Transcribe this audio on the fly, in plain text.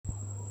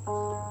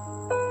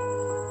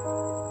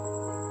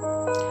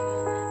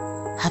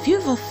Have you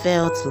ever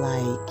felt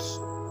like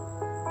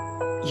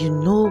you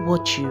know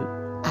what you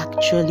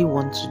actually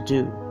want to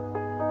do,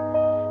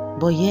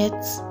 but yet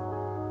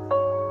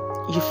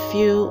you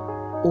feel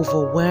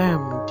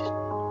overwhelmed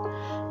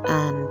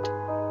and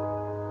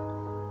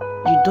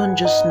you don't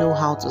just know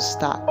how to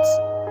start?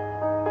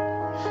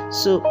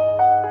 So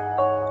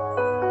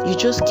you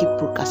just keep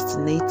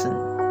procrastinating.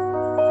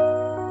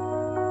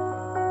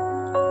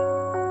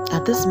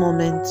 At this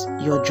moment,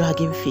 you're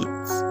dragging feet.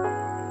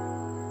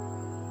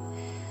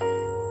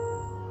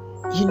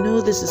 You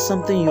know this is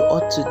something you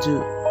ought to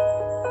do.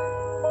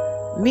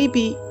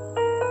 Maybe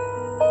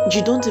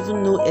you don't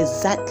even know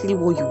exactly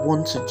what you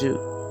want to do,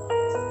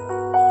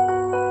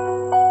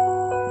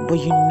 but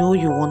you know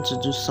you want to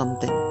do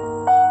something.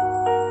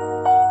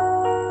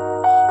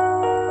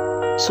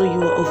 So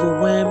you are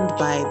overwhelmed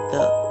by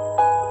the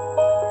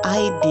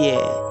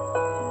idea,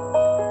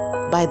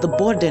 by the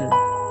burden,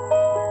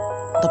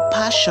 the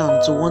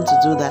passion to want to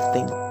do that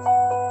thing.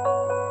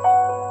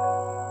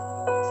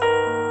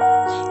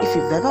 If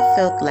you've ever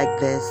felt like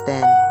this,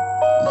 then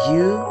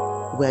you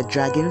were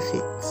dragging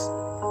feet.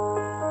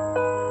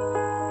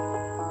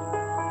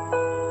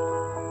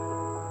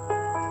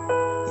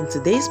 In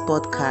today's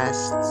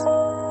podcast,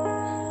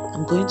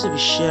 I'm going to be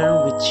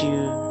sharing with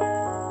you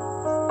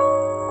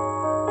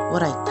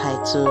what I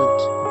titled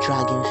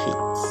Dragging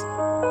Feet.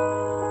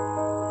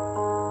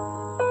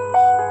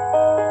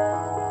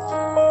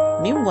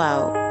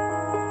 Meanwhile,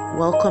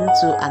 welcome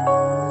to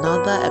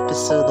another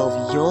episode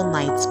of Your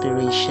Night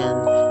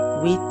Inspiration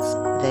with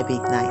The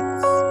Big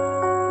Nights.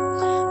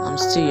 I'm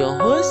still your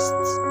host,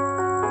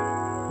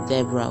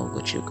 Deborah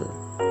Ogochukwu.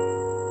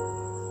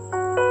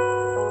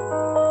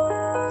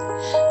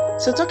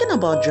 So talking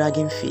about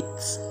dragging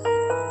feet,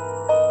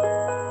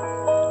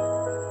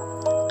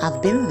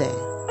 I've been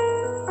there,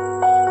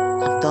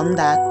 I've done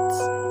that,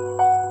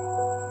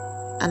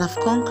 and I've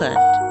conquered.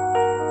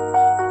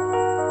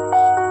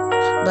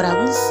 But I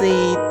won't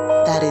say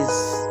that is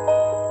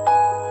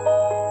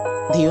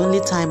the only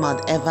time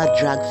I'd ever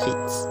drag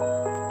feet.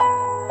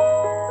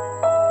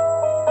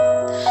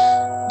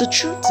 The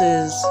truth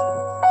is,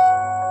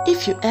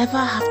 if you ever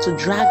have to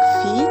drag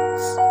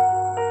feet,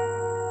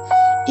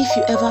 if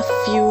you ever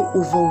feel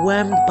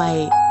overwhelmed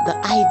by the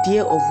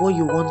idea of what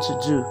you want to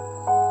do,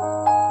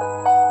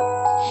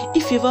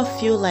 if you ever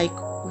feel like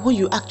what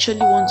you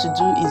actually want to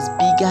do is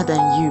bigger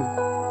than you,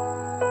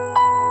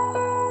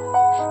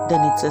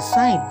 then it's a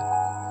sign.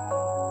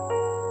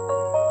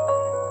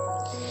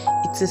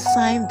 It's a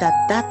sign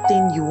that that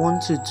thing you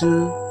want to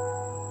do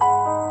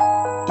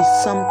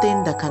is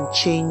something that can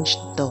change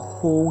the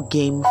whole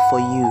game for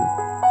you.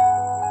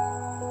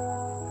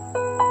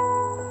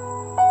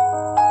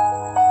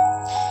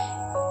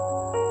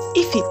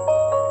 If it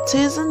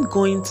isn't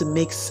going to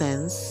make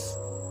sense,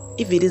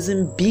 if it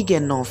isn't big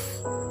enough,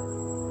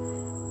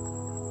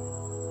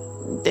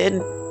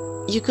 then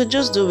you could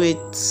just do it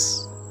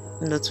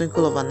in the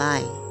twinkle of an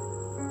eye.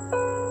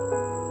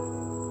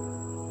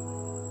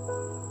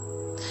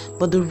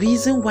 But the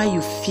reason why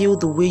you feel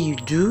the way you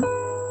do,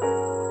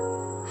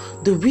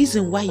 the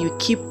reason why you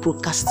keep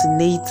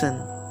procrastinating,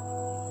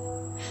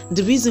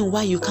 the reason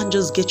why you can't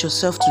just get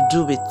yourself to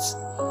do it,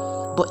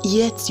 but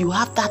yet you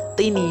have that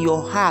thing in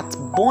your heart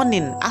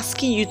burning,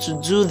 asking you to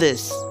do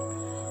this,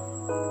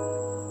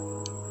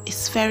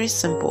 it's very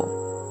simple.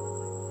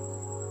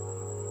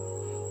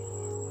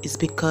 It's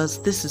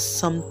because this is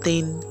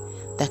something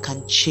that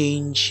can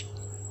change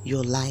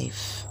your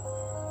life.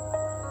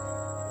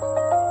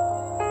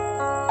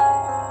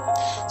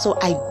 So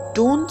I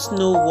don't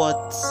know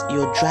what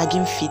you're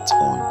dragging feet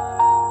on.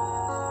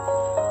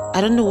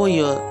 I don't know what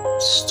you're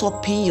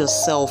stopping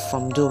yourself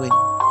from doing.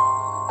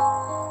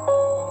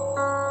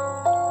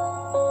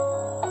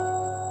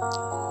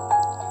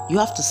 You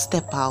have to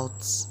step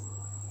out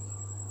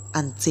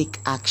and take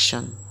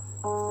action.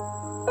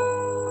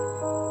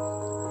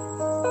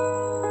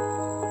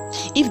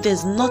 If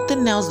there's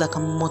nothing else that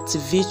can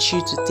motivate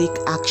you to take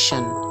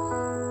action,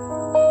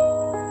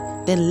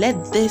 then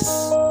let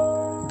this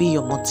be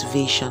your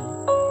motivation.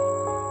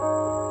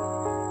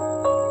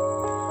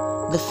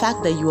 The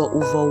fact that you are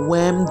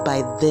overwhelmed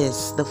by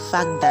this, the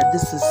fact that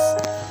this is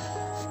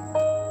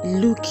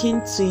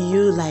looking to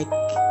you like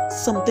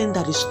something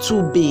that is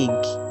too big,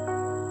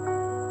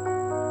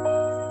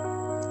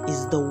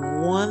 is the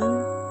one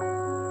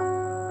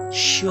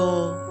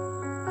sure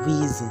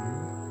reason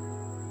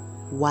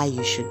why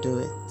you should do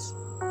it.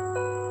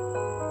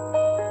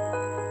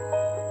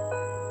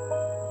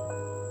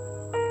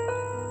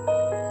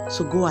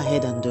 So go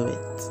ahead and do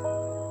it.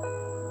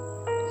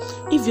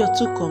 If you're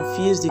too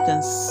confused, you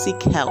can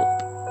seek help.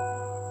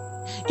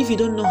 If you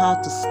don't know how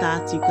to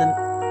start, you can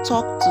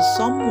talk to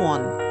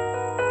someone.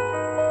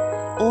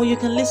 Or you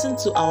can listen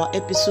to our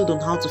episode on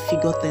how to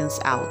figure things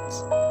out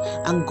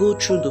and go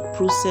through the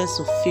process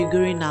of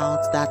figuring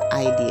out that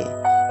idea.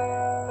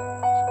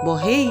 But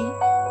hey,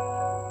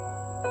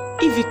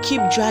 if you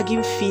keep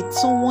dragging feet,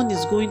 someone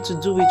is going to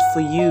do it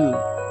for you.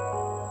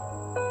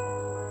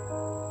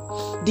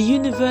 The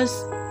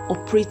universe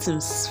operates in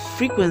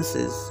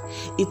frequencies.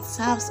 It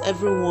serves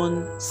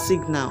everyone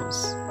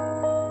signals.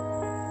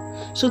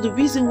 So the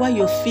reason why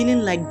you're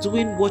feeling like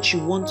doing what you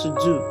want to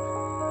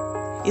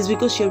do is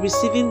because you're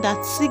receiving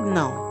that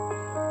signal.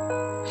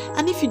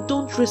 And if you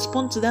don't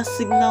respond to that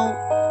signal,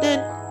 then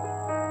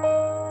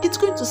it's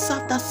going to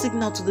serve that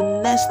signal to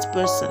the next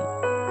person.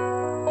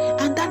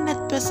 And that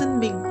next person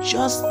may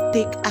just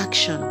take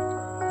action.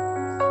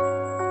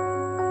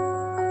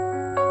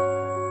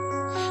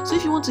 So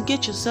if you want to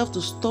get yourself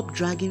to stop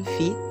dragging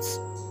feet,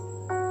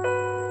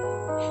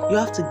 you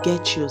have to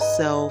get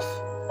yourself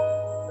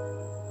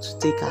to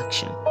take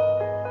action.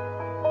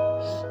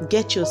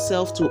 Get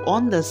yourself to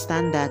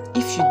understand that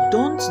if you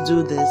don't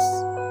do this,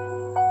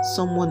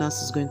 someone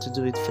else is going to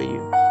do it for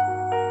you.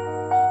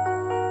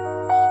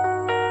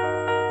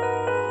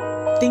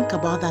 Think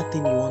about that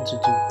thing you want to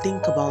do.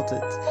 Think about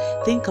it.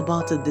 Think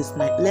about it this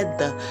night. Let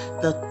the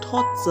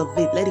thoughts of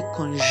it, let it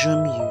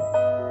consume you.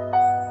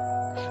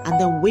 And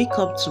then wake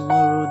up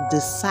tomorrow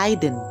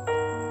deciding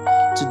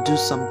to do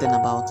something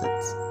about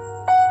it.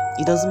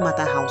 It doesn't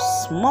matter how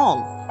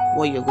small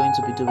what you're going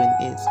to be doing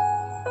is.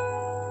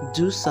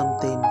 Do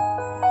something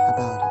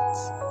about it.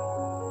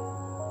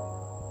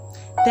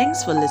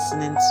 Thanks for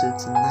listening to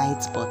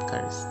tonight's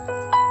podcast.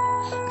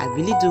 I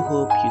really do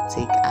hope you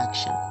take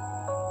action.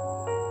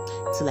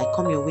 Till I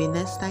come your way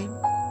next time,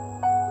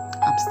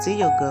 I'm still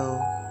your girl,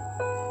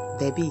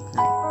 Debbie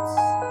Ignite.